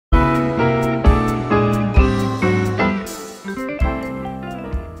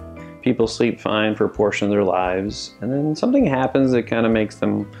people sleep fine for a portion of their lives, and then something happens that kind of makes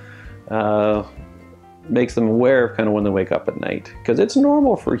them aware of kind of when they wake up at night. Because it's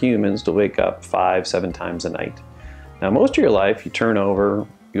normal for humans to wake up 5-7 times a night. Now, most of your life, you turn over,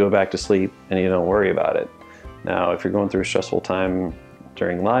 you go back to sleep, and you don't worry about it. Now, if you're going through a stressful time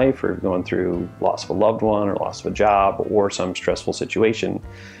during life, or you're going through loss of a loved one, or loss of a job, or some stressful situation,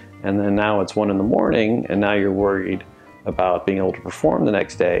 and then now it's 1 in the morning, and now you're worried about being able to perform the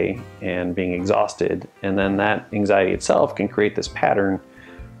next day and being exhausted, and then that anxiety itself can create this pattern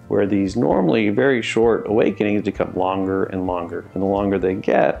where these normally very short awakenings become longer and longer. And the longer they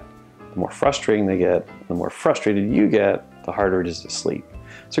get, the more frustrating they get. The more frustrated you get, the harder it is to sleep.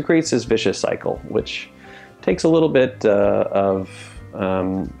 So it creates this vicious cycle, which takes a little bit of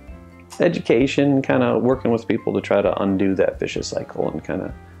education, kind of working with people to try to undo that vicious cycle and kind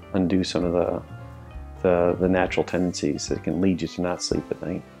of undo some of the natural tendencies that can lead you to not sleep at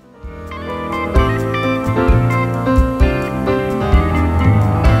night.